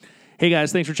Hey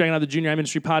guys, thanks for checking out the Junior High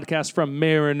Ministry Podcast from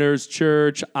Mariners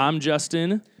Church. I'm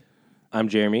Justin. I'm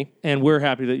Jeremy. And we're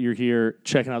happy that you're here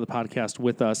checking out the podcast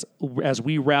with us as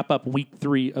we wrap up week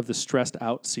 3 of the Stressed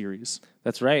Out series.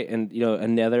 That's right. And,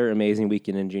 another amazing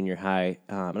weekend in junior high.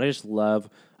 And I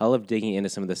love digging into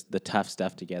some of the tough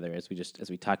stuff together as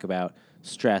we talk about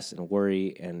stress and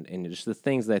worry and just the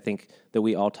things that I think that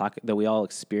we all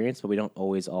experience, but we don't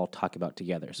always all talk about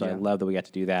together. So I love that we got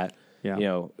to do that. Yeah.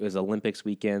 It was Olympics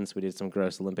weekend, so we did some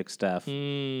gross Olympic stuff. I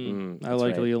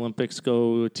like the Olympics.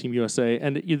 Go Team USA.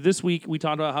 And this week, we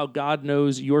talked about how God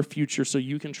knows your future so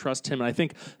you can trust Him. And I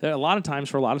think that a lot of times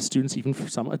for a lot of students, even for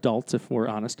some adults, if we're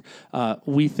honest,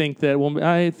 we think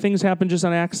that, things happen just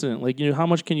on accident. Like, how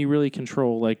much can you really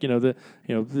control? Like, it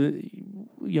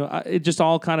just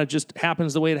all kind of just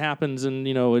happens the way it happens and,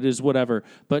 it is whatever.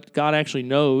 But God actually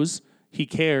knows, He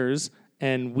cares,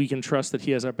 and we can trust that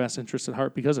He has our best interest at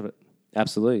heart because of it.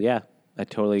 Absolutely, yeah. I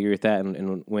totally agree with that.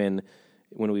 And when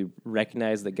we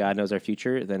recognize that God knows our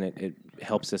future, then it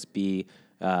helps us be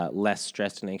less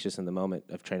stressed and anxious in the moment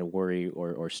of trying to worry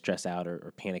or stress out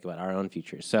or panic about our own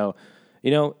future. So,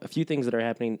 a few things that are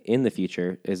happening in the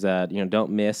future is that,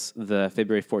 don't miss the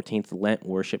February 14th Lent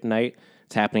worship night.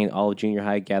 It's happening all of junior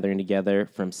high gathering together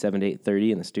from 7 to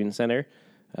 8:30 in the Student Center.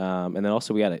 And then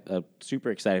also we got a super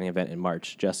exciting event in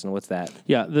March. Justin, what's that?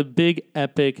 Yeah, the big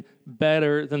epic,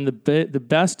 better than the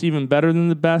best, even better than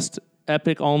the best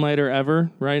epic all-nighter ever,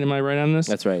 right? Am I right on this?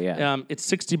 That's right, yeah. It's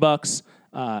 $60.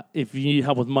 If you need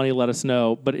help with money, let us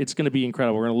know. But it's going to be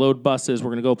incredible. We're going to load buses.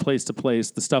 We're going to go place to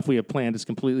place. The stuff we have planned is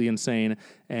completely insane,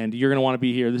 and you're going to want to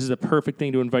be here. This is a perfect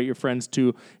thing to invite your friends to.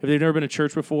 If they've never been to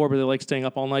church before, but they like staying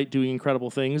up all night doing incredible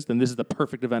things, then this is the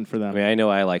perfect event for them. I mean, I know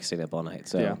I like staying up all night,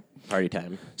 so party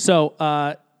time.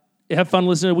 So, have fun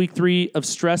listening to week 3 of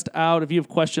Stressed Out. If you have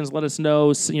questions, let us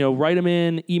know. Write them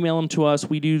in, email them to us.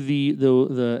 We do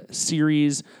the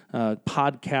series,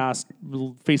 podcast,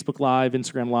 Facebook Live,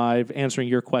 Instagram Live, answering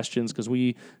your questions because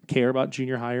we care about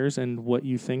junior hires and what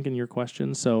you think and your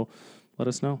questions. So let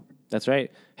us know. That's right.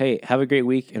 Hey, have a great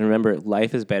week. And remember,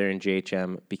 life is better in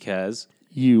JHM because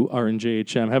you are in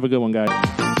JHM. Have a good one, guys.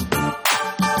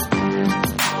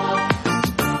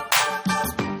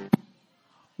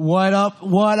 What up?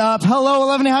 What up? Hello,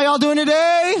 11. How y'all doing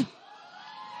today?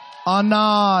 Oh,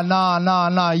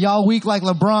 nah. Y'all weak like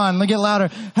LeBron. Let me get louder.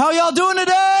 How y'all doing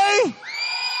today?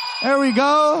 There we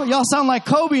go. Y'all sound like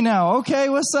Kobe now. Okay,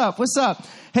 what's up?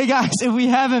 Hey guys, if we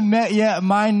haven't met yet,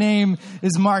 my name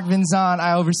is Mark Vinzon.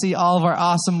 I oversee all of our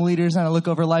awesome leaders and I look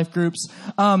over life groups.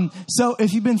 So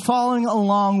if you've been following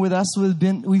along with us, we've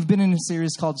been in a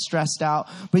series called Stressed Out.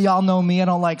 But y'all know me, I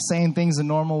don't like saying things the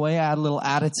normal way. I add a little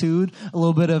attitude, a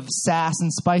little bit of sass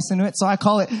and spice into it. So I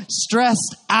call it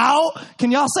Stressed Out.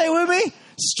 Can y'all say it with me?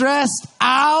 Stressed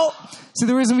Out. See,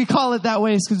 the reason we call it that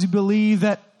way is because we believe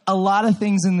that a lot of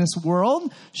things in this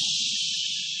world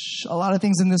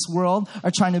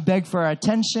are trying to beg for our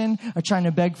attention, are trying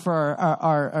to beg for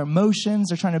our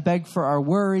emotions, are trying to beg for our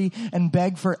worry, and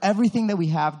beg for everything that we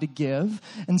have to give.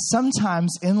 And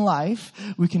sometimes in life,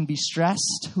 we can be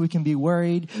stressed, we can be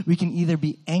worried, we can either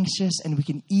be anxious, and we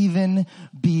can even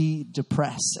be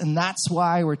depressed. And that's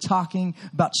why we're talking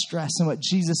about stress and what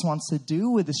Jesus wants to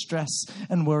do with the stress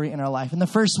and worry in our life. In the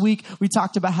first week, we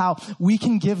talked about how we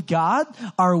can give God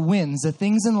our wins, the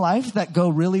things in life that go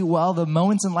really well, the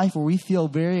moments in life where we feel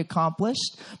very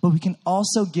accomplished, but we can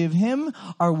also give Him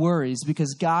our worries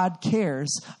because God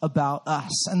cares about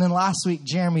us. And then last week,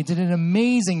 Jeremy did an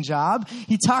amazing job.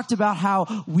 He talked about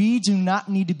how we do not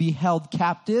need to be held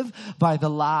captive by the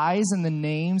lies and the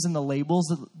names and the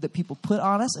labels that people put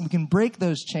on us, and we can break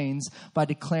those chains by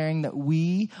declaring that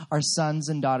we are sons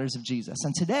and daughters of Jesus.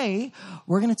 And today,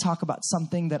 we're going to talk about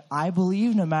something that I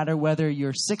believe no matter whether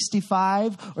you're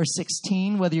 65 or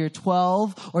 16, whether you're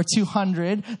 12 or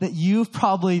 200, that you've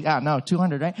probably,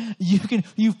 200, right?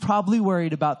 You've probably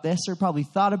worried about this or probably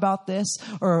thought about this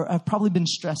or have probably been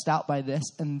stressed out by this.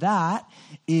 And that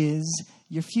is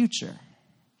your future.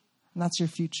 And that's your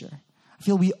future. I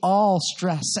feel we all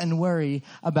stress and worry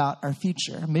about our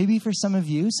future. Maybe for some of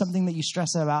you, something that you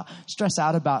stress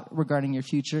out about regarding your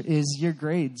future is your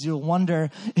grades. You'll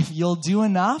wonder if you'll do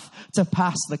enough to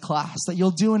pass the class, that you'll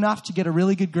do enough to get a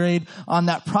really good grade on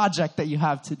that project that you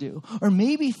have to do. Or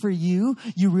maybe for you,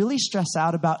 you really stress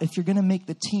out about if you're going to make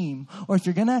the team, or if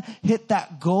you're going to hit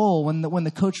that goal when the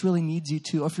coach really needs you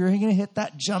to, or if you're going to hit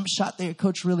that jump shot that your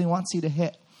coach really wants you to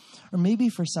hit. Or maybe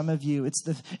for some of you, it's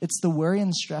the worry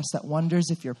and stress that wonders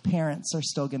if your parents are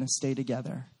still going to stay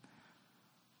together.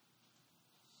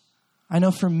 I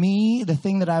know for me, the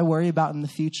thing that I worry about in the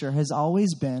future has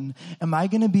always been, am I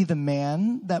going to be the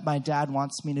man that my dad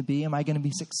wants me to be? Am I going to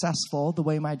be successful the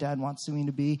way my dad wants me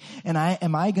to be? And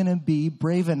am I going to be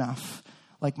brave enough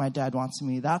like my dad wants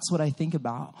me? That's what I think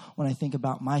about when I think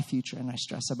about my future and I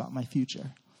stress about my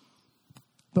future.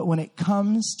 But when it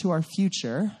comes to our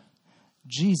future,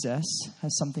 Jesus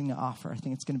has something to offer. I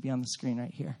think it's going to be on the screen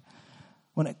right here.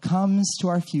 When it comes to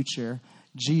our future,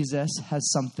 Jesus has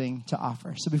something to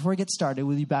offer. So before we get started,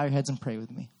 will you bow your heads and pray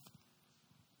with me?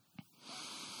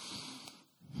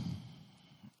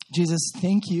 Jesus,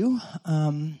 thank you.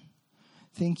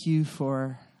 Thank you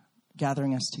for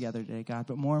gathering us together today, God.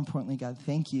 But more importantly, God,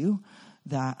 thank you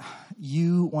that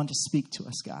you want to speak to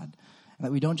us, God. And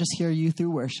that we don't just hear you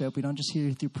through worship. We don't just hear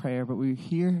you through prayer, but we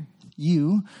hear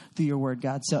you through your word,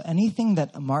 God. So anything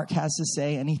that Mark has to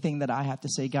say, anything that I have to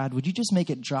say, God, would you just make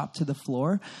it drop to the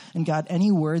floor? And God,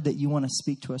 any word that you want to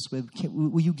speak to us with,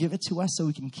 will you give it to us so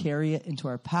we can carry it into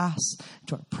our past,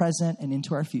 into our present, and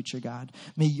into our future, God?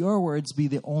 May your words be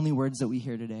the only words that we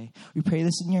hear today. We pray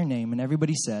this in your name. And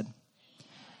everybody said,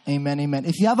 amen, amen.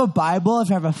 If you have a Bible, if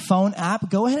you have a phone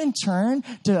app, go ahead and turn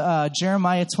to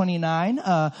Jeremiah 29,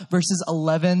 verses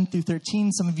 11 through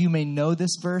 13. Some of you may know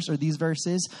this verse or these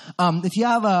verses. If you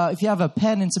have a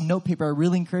pen and some note paper, I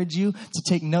really encourage you to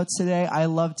take notes today. I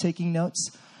love taking notes.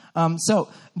 So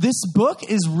this book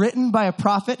is written by a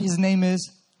prophet. His name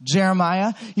is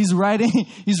Jeremiah. He's writing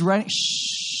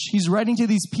to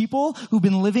these people who've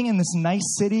been living in this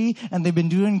nice city and they've been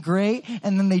doing great.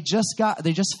 And then they just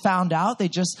found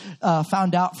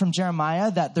out from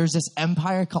Jeremiah that there's this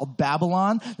empire called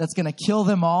Babylon that's going to kill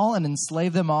them all and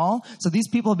enslave them all. So these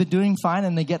people have been doing fine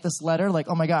and they get this letter like,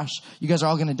 oh my gosh, you guys are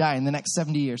all going to die in the next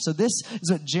 70 years. So this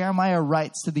is what Jeremiah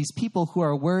writes to these people who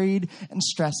are worried and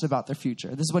stressed about their future.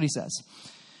 This is what he says.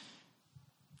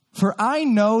 For I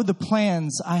know the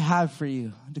plans I have for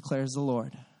you, declares the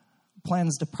Lord.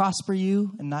 Plans to prosper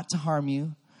you and not to harm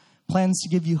you. Plans to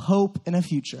give you hope and a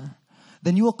future.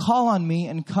 Then you will call on me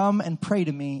and come and pray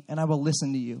to me, and I will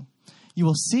listen to you. You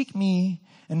will seek me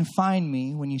and find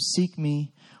me when you seek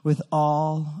me with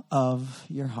all of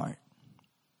your heart.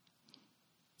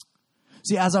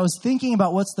 See, as I was thinking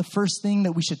about what's the first thing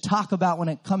that we should talk about when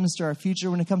it comes to our future,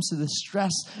 when it comes to the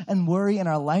stress and worry in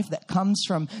our life that comes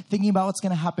from thinking about what's going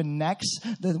to happen next,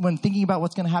 when thinking about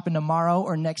what's going to happen tomorrow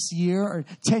or next year or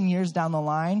 10 years down the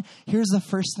line, here's the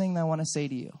first thing that I want to say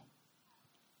to you.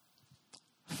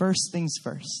 First things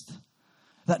first,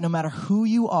 that no matter who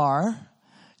you are,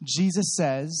 Jesus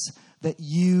says that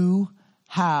you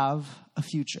have a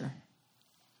future.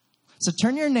 So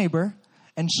turn to your neighbor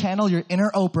and channel your inner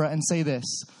Oprah and say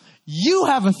this. You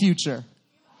have a future.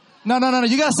 No.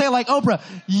 You got to say it like Oprah.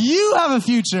 You have a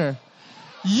future.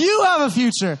 You have a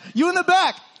future. You in the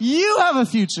back. You have a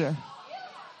future.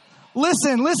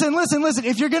 Listen.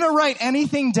 If you're going to write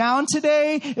anything down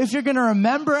today, if you're going to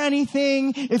remember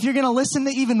anything, if you're going to listen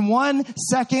to even 1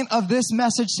 second of this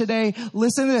message today,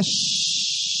 listen to this. Shh.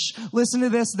 Listen to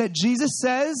this, that Jesus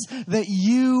says that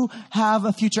you have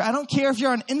a future. I don't care if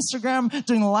you're on Instagram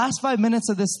during the last 5 minutes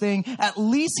of this thing, at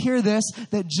least hear this,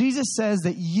 that Jesus says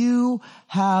that you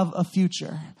have a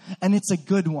future. And it's a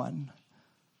good one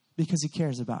because he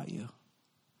cares about you.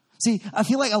 See, I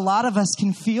feel like a lot of us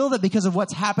can feel that because of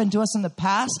what's happened to us in the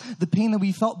past, the pain that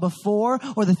we felt before,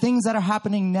 or the things that are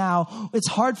happening now, it's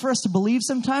hard for us to believe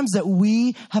sometimes that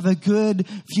we have a good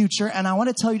future. And I want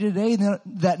to tell you today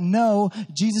that no,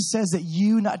 Jesus says that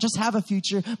you not just have a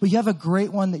future, but you have a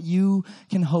great one that you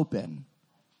can hope in.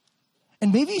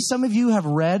 And maybe some of you have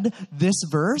read this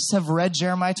verse, have read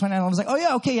Jeremiah 29, and I was like, oh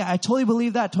yeah, okay, yeah, I totally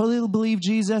believe that, totally believe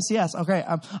Jesus. Yes, okay,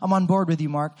 I'm on board with you,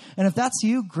 Mark. And if that's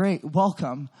you, great,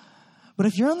 welcome. But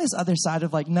if you're on this other side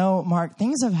of like, no, Mark,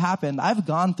 things have happened. I've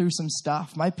gone through some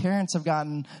stuff. My parents have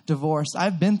gotten divorced.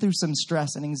 I've been through some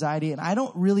stress and anxiety, and I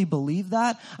don't really believe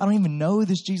that. I don't even know who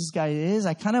this Jesus guy is.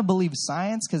 I kind of believe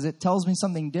science because it tells me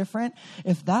something different.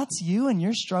 If that's you and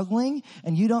you're struggling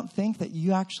and you don't think that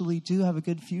you actually do have a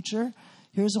good future,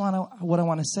 here's what I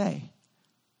want to say.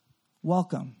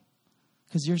 Welcome,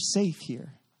 because you're safe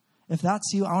here. If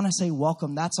that's you, I want to say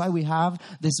welcome. That's why we have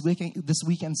this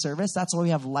weekend service. That's why we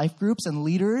have life groups and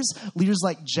leaders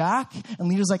like Jack and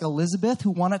leaders like Elizabeth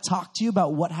who want to talk to you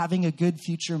about what having a good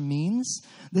future means.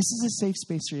 This is a safe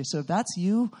space for you. So if that's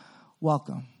you,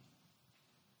 welcome.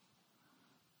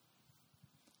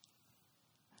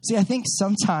 See, I think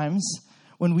sometimes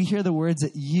when we hear the words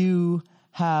that you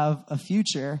have a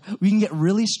future, we can get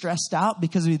really stressed out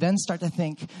because we then start to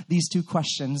think these two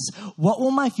questions. What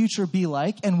will my future be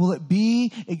like? And will it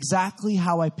be exactly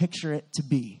how I picture it to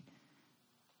be?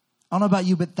 I don't know about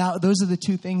you, but those are the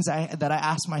two things that I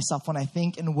ask myself when I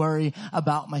think and worry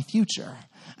about my future.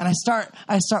 And I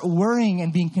start worrying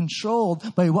and being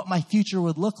controlled by what my future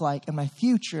would look like, and my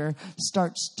future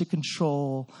starts to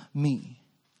control me.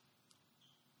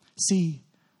 See,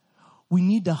 we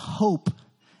need to hope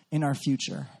in our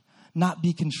future, not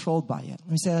be controlled by it. Let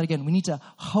me say that again. We need to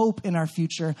hope in our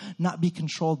future, not be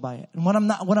controlled by it. And what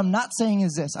I'm not saying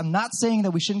is this. I'm not saying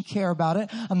that we shouldn't care about it.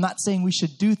 I'm not saying we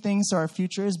should do things so our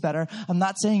future is better. I'm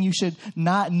not saying you should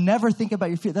never think about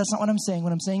your future. That's not what I'm saying.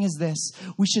 What I'm saying is this.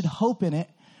 We should hope in it,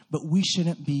 but we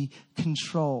shouldn't be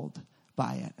controlled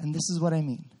by it. And this is what I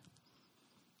mean.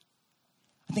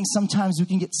 I think sometimes we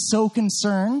can get so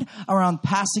concerned around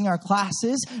passing our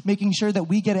classes, making sure that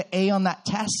we get an A on that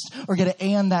test or get an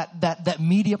A on that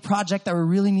media project that we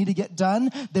really need to get done,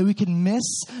 that we can miss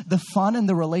the fun and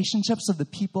the relationships of the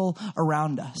people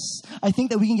around us. I think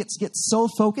that we can get so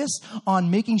focused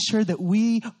on making sure that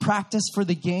we practice for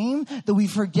the game that we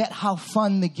forget how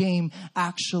fun the game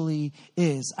actually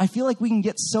is. I feel like we can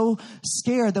get so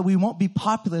scared that we won't be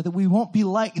popular, that we won't be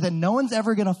liked, that no one's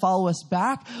ever going to follow us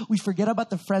back. We forget about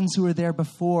the friends who were there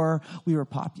before we were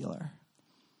popular.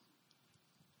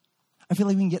 I feel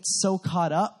like we can get so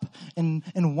caught up in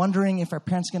wondering if our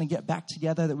parents are going to get back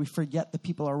together that we forget the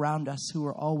people around us who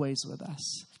are always with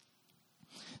us.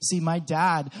 See, my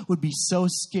dad would be so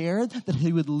scared that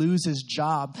he would lose his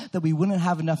job, that we wouldn't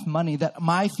have enough money, that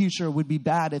my future would be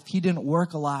bad if he didn't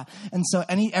work a lot. And so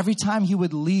every time he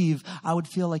would leave, I would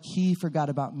feel like he forgot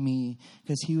about me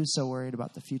because he was so worried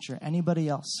about the future. Anybody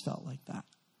else felt like that?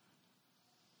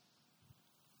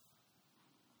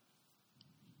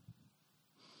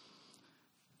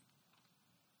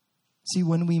 See,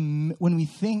 when we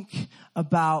think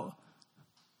about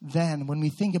then, when we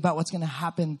think about what's going to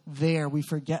happen there, we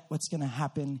forget what's going to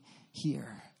happen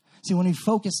here. See, when we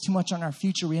focus too much on our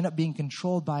future, we end up being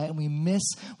controlled by it, and we miss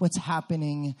what's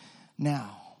happening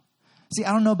now. See,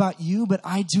 I don't know about you, but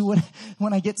I do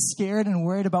when I get scared and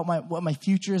worried about what my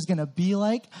future is going to be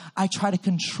like. I try to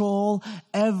control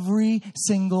every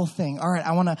single thing. All right,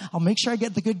 I'll make sure I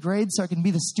get the good grades so I can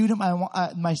be the student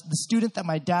the student that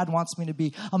my dad wants me to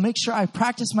be. I'll make sure I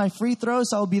practice my free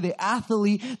throws so I'll be the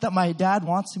athlete that my dad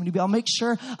wants me to be. I'll make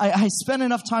sure I spend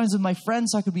enough time with my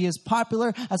friends so I could be as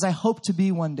popular as I hope to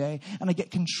be one day, and I get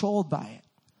controlled by it.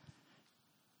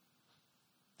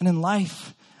 And in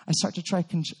life, I start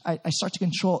to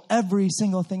control every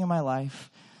single thing in my life,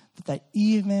 that I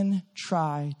even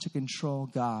try to control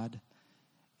God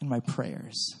in my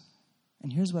prayers.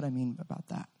 And here's what I mean about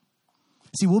that.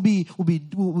 See, we'll be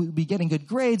getting good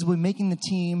grades, we'll be making the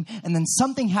team, and then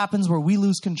something happens where we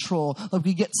lose control. Like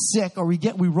we get sick, or we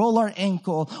roll our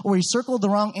ankle, or we circle the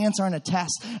wrong answer on a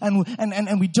test, and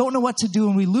we don't know what to do,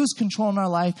 and we lose control in our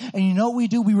life. And you know what we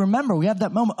do? We remember. We have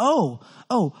that moment. Oh,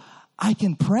 I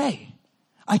can pray.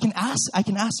 I can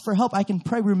ask for help. I can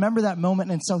pray. Remember that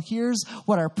moment. And so here's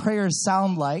what our prayers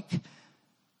sound like.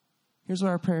 Here's what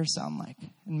our prayers sound like.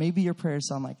 And maybe your prayers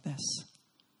sound like this.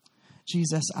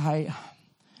 Jesus, I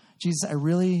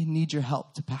really need your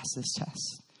help to pass this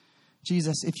test.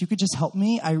 Jesus, if you could just help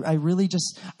me, I really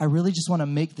just want to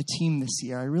make the team this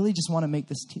year. I really just want to make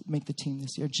the team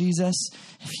this year. Jesus,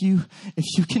 if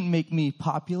you can make me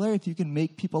popular, if you can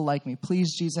make people like me,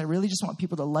 please, Jesus, I really just want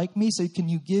people to like me. So can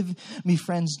you give me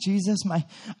friends? Jesus,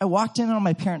 I walked in on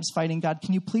my parents fighting. God,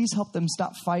 can you please help them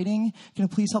stop fighting? Can you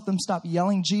please help them stop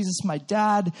yelling? Jesus, my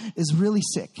dad is really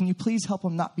sick. Can you please help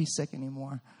him not be sick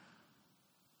anymore?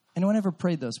 Anyone ever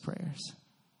prayed those prayers?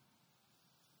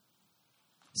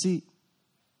 See,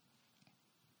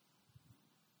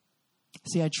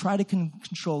 I try to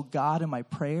control God in my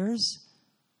prayers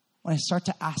when I start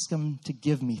to ask him to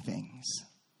give me things.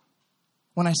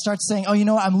 When I start saying, oh, you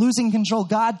know what, I'm losing control.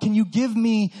 God, can you give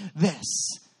me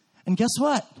this? And guess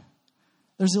what?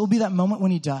 There will be that moment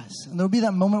when he does. And there will be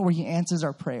that moment where he answers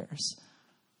our prayers.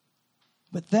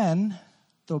 But then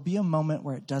there will be a moment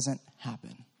where it doesn't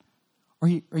happen. Or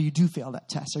you do fail that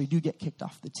test, or you do get kicked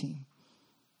off the team.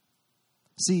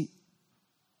 See,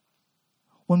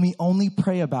 when we only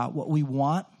pray about what we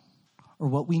want or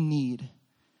what we need,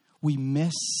 we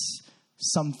miss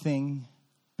something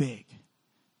big.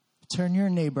 Turn to your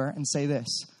neighbor and say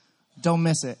this: don't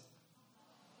miss it.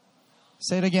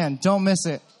 Say it again. Don't miss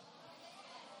it.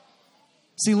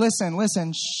 See,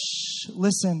 listen. Shh,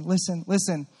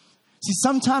 listen. See,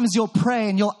 sometimes you'll pray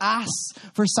and you'll ask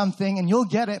for something and you'll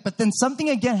get it, but then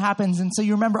something again happens, and so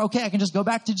you remember, okay, I can just go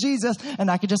back to Jesus and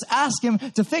I could just ask him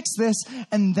to fix this,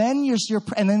 and then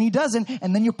and then he doesn't,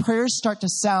 and then your prayers start to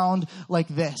sound like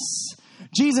this: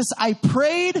 Jesus, I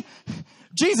prayed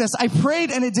Jesus, I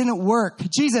prayed and it didn't work.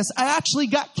 Jesus, I actually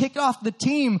got kicked off the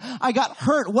team. I got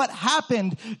hurt. What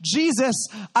happened? Jesus,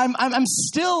 I'm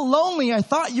still lonely. I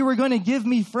thought you were going to give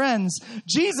me friends.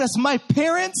 Jesus, my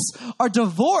parents are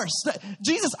divorced.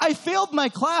 Jesus, I failed my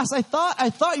class. I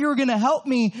thought you were going to help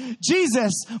me.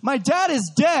 Jesus, my dad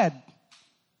is dead.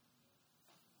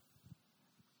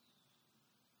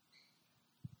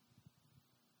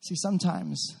 See,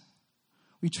 sometimes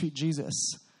we treat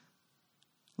Jesus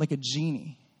like a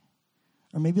genie,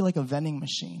 or maybe like a vending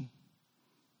machine.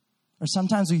 Or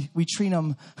sometimes we treat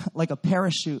him like a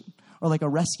parachute or like a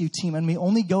rescue team, and we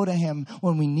only go to him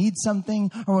when we need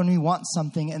something or when we want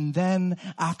something, and then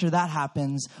after that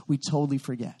happens, we totally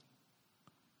forget.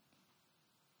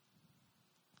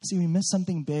 See, we miss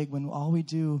something big when all we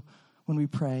do when we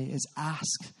pray is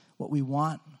ask what we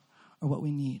want or what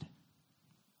we need.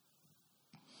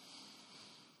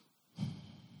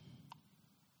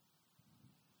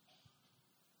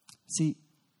 See,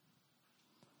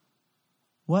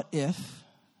 what if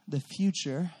the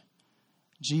future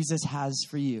Jesus has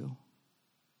for you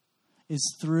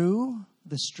is through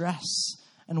the stress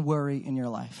and worry in your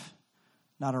life,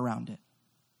 not around it?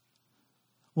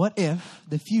 What if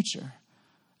the future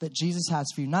that Jesus has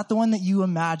for you, not the one that you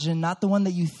imagine, not the one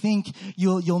that you think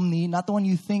you'll need, not the one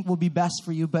you think will be best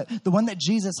for you, but the one that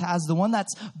Jesus has, the one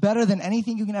that's better than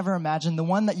anything you can ever imagine, the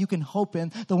one that you can hope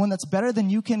in, the one that's better than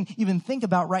you can even think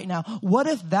about right now. What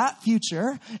if that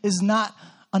future is not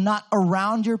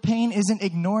around your pain, isn't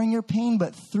ignoring your pain,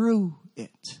 but through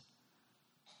it?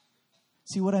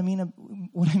 See, what I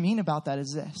mean about that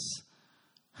is this.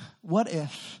 What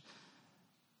if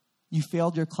you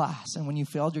failed your class, and when you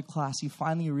failed your class, you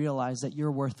finally realized that you're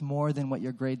worth more than what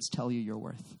your grades tell you you're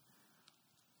worth?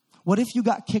 What if you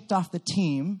got kicked off the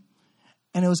team,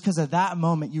 and it was because of that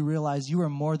moment you realized you were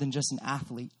more than just an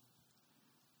athlete?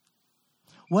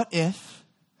 What if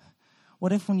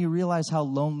when you realized how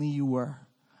lonely you were,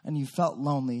 and you felt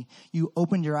lonely, you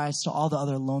opened your eyes to all the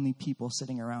other lonely people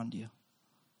sitting around you?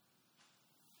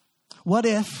 What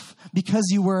if, because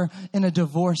you were in a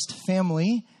divorced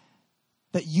family,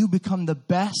 that you become the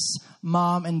best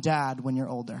mom and dad when you're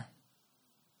older?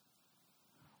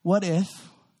 What if,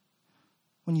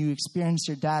 when you experienced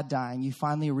your dad dying, you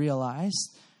finally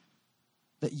realized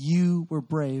that you were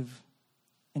brave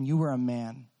and you were a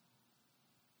man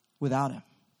without him?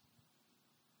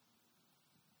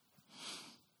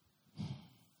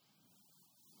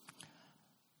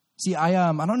 See, I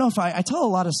don't know if I tell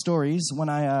a lot of stories when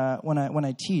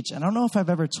I teach, and I don't know if I've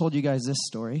ever told you guys this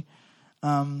story.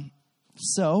 I've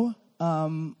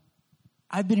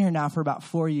been here now for about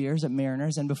 4 years at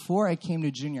Mariners, and before I came to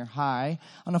junior high,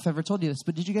 I don't know if I ever told you this,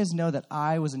 but did you guys know that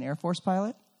I was an Air Force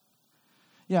pilot?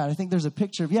 Yeah, I think there's a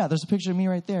picture of me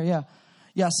right there, yeah.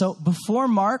 Yeah, so before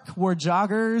Mark wore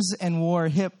joggers and wore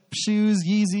hip shoes,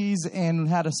 Yeezys, and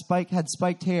had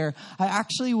spiked hair, I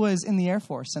actually was in the Air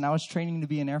Force, and I was training to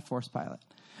be an Air Force pilot.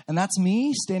 And that's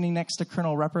me standing next to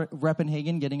Colonel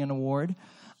Reppenhagen getting an award.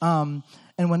 And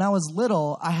when I was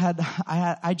little,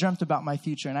 I dreamt about my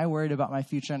future, and I worried about my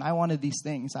future, and I wanted these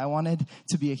things. I wanted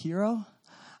to be a hero.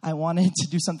 I wanted to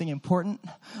do something important.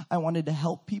 I wanted to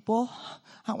help people.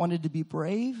 I wanted to be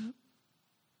brave.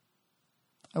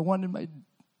 I wanted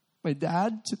my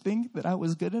dad to think that I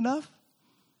was good enough.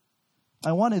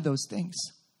 I wanted those things.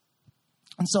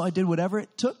 And so I did whatever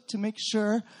it took to make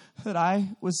sure that I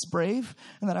was brave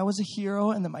and that I was a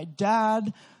hero and that my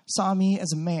dad saw me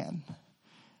as a man.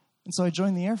 And so I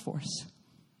joined the Air Force.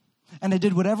 And I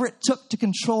did whatever it took to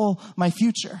control my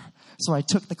future. So I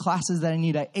took the classes that I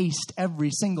need. I aced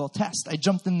every single test. I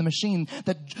jumped in the machine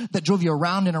that drove you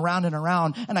around and around and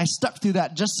around. And I stuck through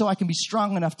that just so I can be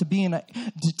strong enough to be in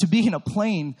a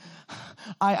plane.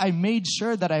 I made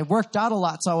sure that I worked out a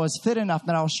lot so I was fit enough,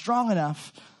 that I was strong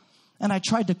enough. And I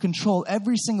tried to control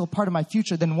every single part of my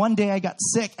future. Then one day I got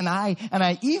sick, and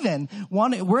I even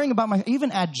wanted, worrying about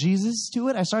even add Jesus to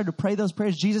it. I started to pray those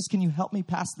prayers. Jesus, can you help me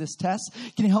pass this test?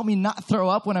 Can you help me not throw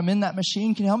up when I'm in that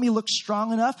machine? Can you help me look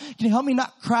strong enough? Can you help me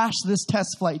not crash this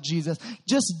test flight, Jesus?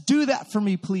 Just do that for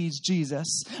me, please,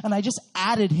 Jesus. And I just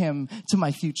added him to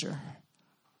my future.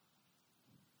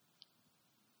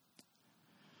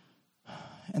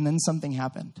 And then something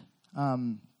happened.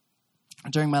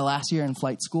 During my last year in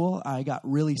flight school, I got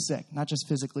really sick, not just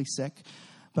physically sick,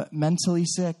 but mentally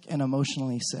sick and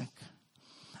emotionally sick.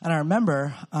 And I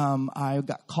remember I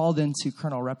got called into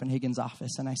Colonel Reppenhagen's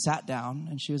office, and I sat down,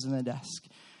 and she was in the desk.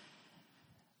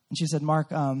 And she said,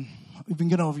 Mark, we've been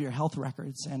going over your health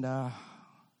records, and I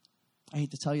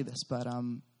hate to tell you this, but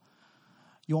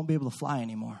you won't be able to fly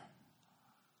anymore.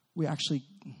 We actually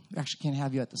can't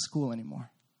have you at the school anymore.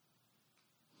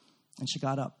 And she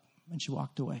got up, And she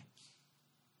walked away.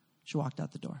 She walked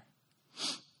out the door.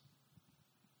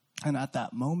 And at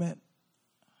that moment,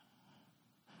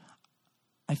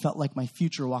 I felt like my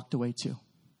future walked away too.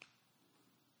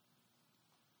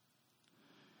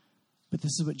 But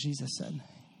this is what Jesus said.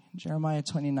 Jeremiah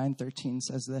 29:13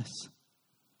 says this.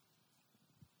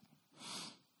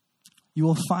 You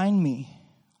will find me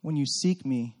when you seek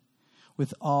me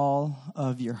with all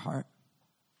of your heart.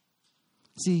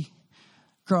 See,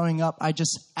 growing up, I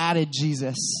just added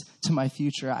Jesus to my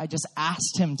future. I just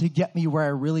asked him to get me where I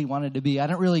really wanted to be. I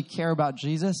didn't really care about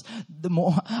Jesus.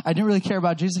 I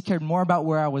cared more about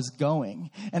where I was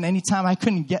going. And anytime I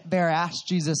couldn't get there, I asked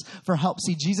Jesus for help.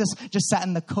 See, Jesus just sat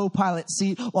in the co-pilot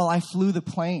seat while I flew the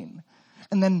plane.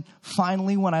 And then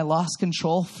finally, when I lost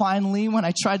control, when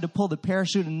I tried to pull the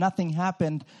parachute and nothing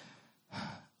happened,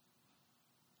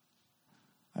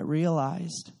 I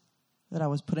realized that I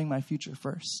was putting my future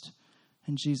first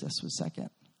and Jesus was second.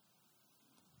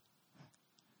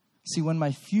 See, when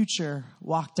my future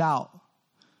walked out,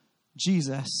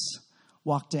 Jesus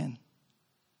walked in.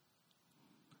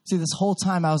 See, this whole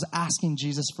time I was asking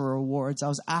Jesus for rewards. I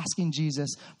was asking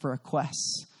Jesus for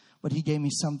requests, but he gave me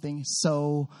something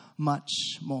so much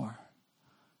more.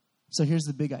 So here's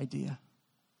the big idea.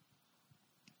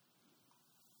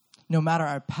 No matter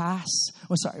our past,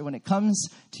 when it comes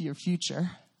to your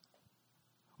future,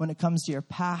 when it comes to your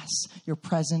past, your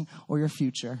present, or your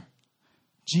future,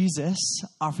 Jesus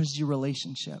offers you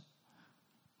relationship,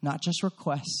 not just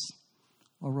requests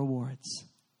or rewards.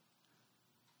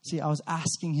 See, I was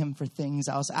asking him for things.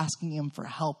 I was asking him for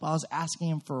help. I was asking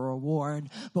him for a reward.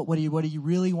 But what he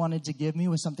really wanted to give me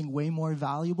was something way more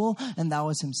valuable, and that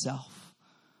was himself.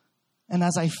 And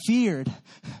as I feared,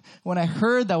 when I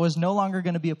heard that I was no longer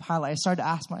going to be a pilot, I started to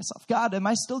ask myself, God, am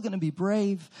I still going to be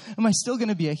brave? Am I still going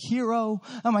to be a hero?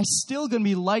 Am I still going to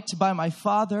be liked by my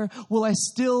Father? Will I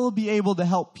still be able to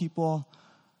help people?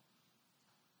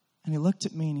 And he looked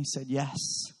at me and he said, yes.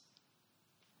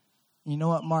 You know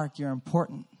what, Mark? You're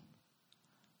important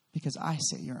because I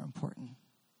say you're important.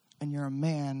 And you're a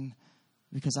man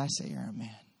because I say you're a man.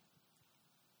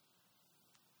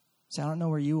 So I don't know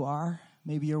where you are.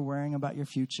 Maybe you're worrying about your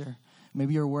future.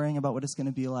 Maybe you're worrying about what it's going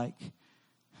to be like. And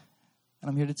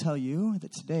I'm here to tell you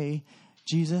that today,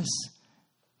 Jesus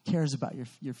cares about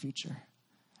your future.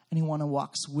 And he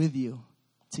walks with you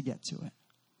to get to it.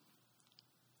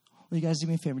 Will you guys do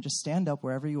me a favor? Just stand up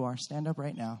wherever you are. Stand up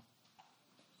right now.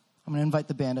 I'm going to invite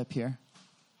the band up here.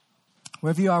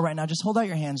 Wherever you are right now, just hold out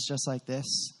your hands just like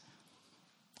this.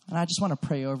 And I just want to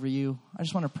pray over you. I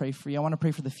just want to pray for you. I want to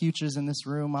pray for the futures in this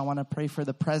room. I want to pray for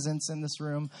the presents in this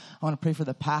room. I want to pray for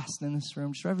the past in this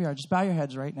room. Just wherever you are, just bow your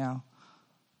heads right now.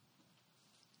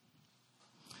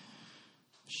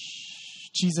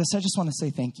 Jesus, I just want to say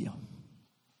thank you.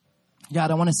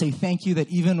 God, I want to say thank you that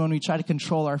even when we try to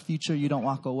control our future, you don't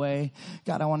walk away.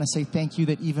 God, I want to say thank you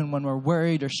that even when we're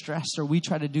worried or stressed or we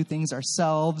try to do things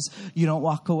ourselves, you don't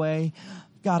walk away.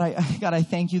 God, I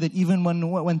thank you that even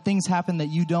when things happen that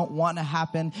you don't want to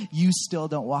happen, you still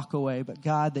don't walk away. But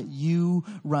God, that you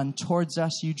run towards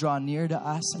us, you draw near to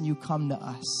us, and you come to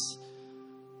us.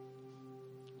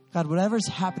 God, whatever's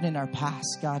happened in our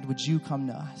past, God, would you come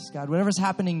to us? God, whatever's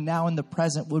happening now in the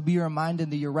present, would be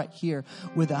reminded that you're right here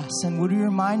with us. And would be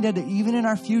reminded that even in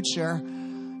our future,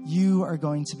 you are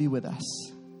going to be with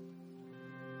us.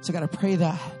 So God, I pray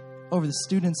that over the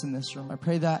students in this room. I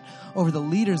pray that over the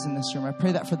leaders in this room. I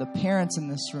pray that for the parents in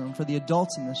this room, for the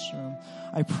adults in this room.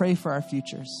 I pray for our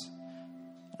futures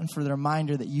and for the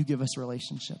reminder that you give us a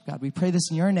relationship. God, we pray this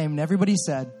in your name. And everybody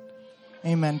said,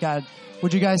 amen. God,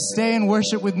 would you guys stay and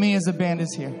worship with me as the band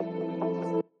is here?